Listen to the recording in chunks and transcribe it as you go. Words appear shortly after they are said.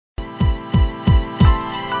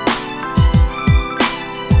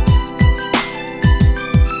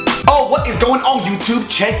is going on YouTube?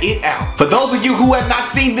 Check it out. For those of you who have not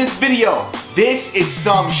seen this video, this is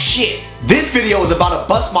some shit. This video is about a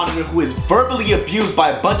bus monitor who is verbally abused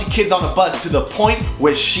by a bunch of kids on the bus to the point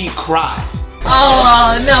where she cries.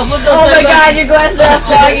 Oh no, put those oh my god, your glasses are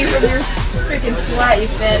foggy from your freaking sweat, you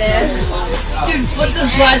fat ass. Dude, put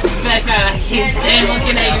those glasses back on. I can't stand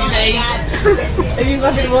looking at your face. If you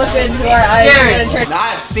fucking look into our eyes, you're gonna turn. Now, I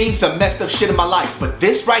have seen some messed up shit in my life, but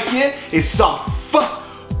this right here is some woo!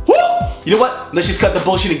 You know what? Let's just cut the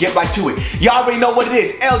bullshit and get right to it. Y'all already know what it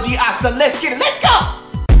is. LGI, son, let's get it. Let's go!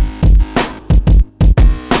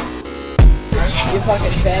 You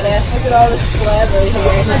fucking fat ass. Look at all this flab right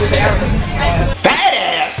here. Fat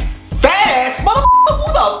ass? Fat ass? Motherfucker,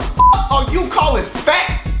 who the fuck are you calling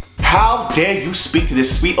fat? How dare you speak to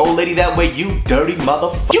this sweet old lady that way, you dirty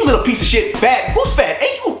motherfucker? You little piece of shit, fat. Who's fat?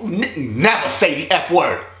 Ain't you never say the F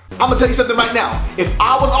word. I'm gonna tell you something right now. If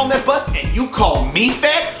I was on that bus and you called me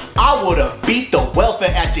fat, I would've beat the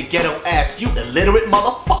welfare at your ghetto ass, you illiterate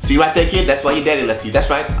motherfucker. See right there, kid? That's why your daddy left you. That's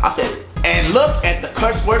right, I said it. And look at the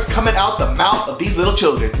curse words coming out the mouth of these little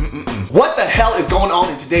children. What the hell is going on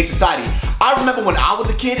in today's society? I remember when I was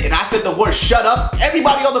a kid and I said the word shut up,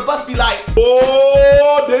 everybody on the bus be like,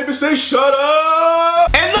 oh, David say shut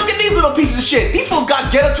up. And look at these little pieces of shit. These fools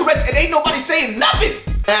got ghetto Tourette's and ain't nobody saying nothing.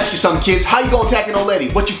 Ask you something, kids. How you gonna attack an old lady?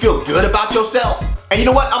 What, you feel good about yourself? And you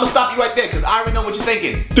know what? I'm gonna stop you right there because I already know what you're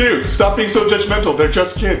thinking. Dude, stop being so judgmental. They're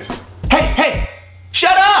just kids. Hey,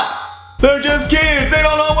 shut up! They're just kids. They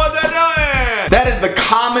don't know what they're doing. That is the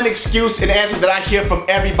common excuse and answer that I hear from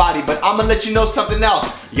everybody, but I'm gonna let you know something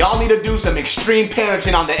else. Y'all need to do some extreme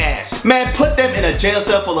parenting on their ass. Man, put them in a jail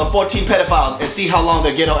cell full of 14 pedophiles and see how long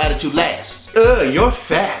their ghetto attitude lasts. You're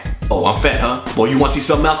fat. Oh, I'm fat, huh? Well, you wanna see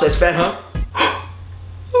something else that's fat, huh?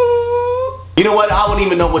 You know what? I wouldn't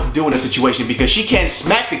even know what to do in a situation because she can't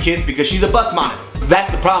smack the kids because she's a bus monitor.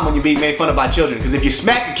 That's the problem when you're being made fun of by children, because if you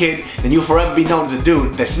smack the kid, then you'll forever be known as a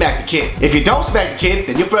dude that smacked the kid. If you don't smack the kid,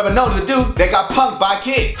 then you're forever known as a dude that got punked by a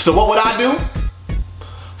kid. So what would I do?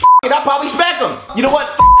 I'd probably smack him. You know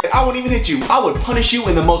what? I wouldn't even hit you. I would punish you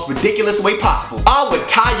in the most ridiculous way possible. I would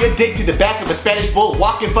tie your dick to the back of a Spanish bull,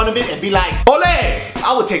 walk in front of it, and be like, ole!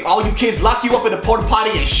 I would take all you kids, lock you up in a porta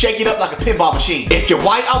potty, and shake it up like a pinball machine. If you're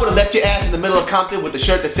white, I would have left your ass in the middle of Compton with the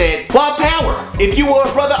shirt that said, White Power. If you were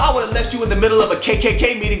a brother, I would have left you in the middle of a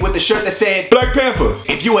KKK meeting with the shirt that said, Black Panthers.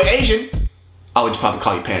 If you were Asian, I would probably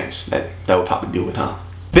call your parents. That would probably do it, huh?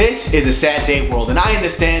 This is a sad day world, and I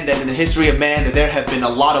understand that in the history of man that there have been a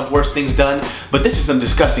lot of worse things done, but this is some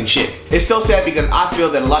disgusting shit. It's so sad because I feel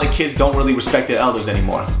that a lot of kids don't really respect their elders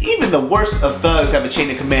anymore. Even the worst of thugs have a chain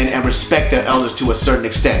of command and respect their elders to a certain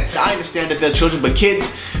extent. I understand that they're children, but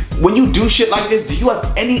kids, when you do shit like this, do you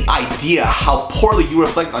have any idea how poorly you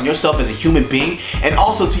reflect on yourself as a human being and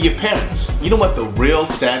also to your parents? You know what the real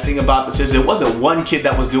sad thing about this is? It wasn't one kid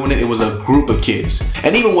that was doing it, it was a group of kids.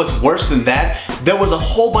 And even what's worse than that, there was a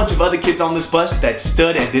whole bunch of other kids on this bus that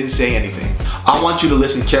stood and didn't say anything. I want you to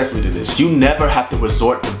listen carefully to this. You never have to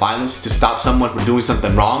resort to violence to stop someone from doing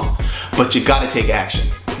something wrong, but you gotta take action.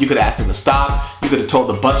 You could have asked them to stop, you could have told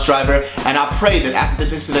the bus driver, and I pray that after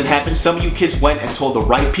this incident happened, some of you kids went and told the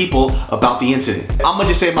right people about the incident. I'm gonna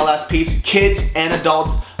just say my last piece, kids and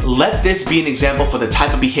adults, let this be an example for the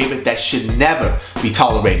type of behavior that should never be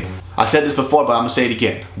tolerated. I said this before, but I'm gonna say it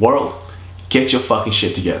again. World, get your fucking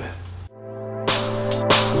shit together.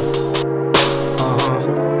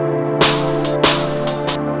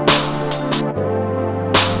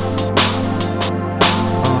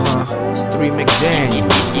 McDaniel.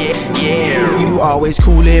 Yeah. You always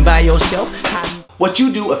coolin' by yourself. What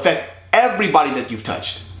you do affect everybody that you've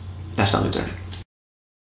touched. That's not dirty.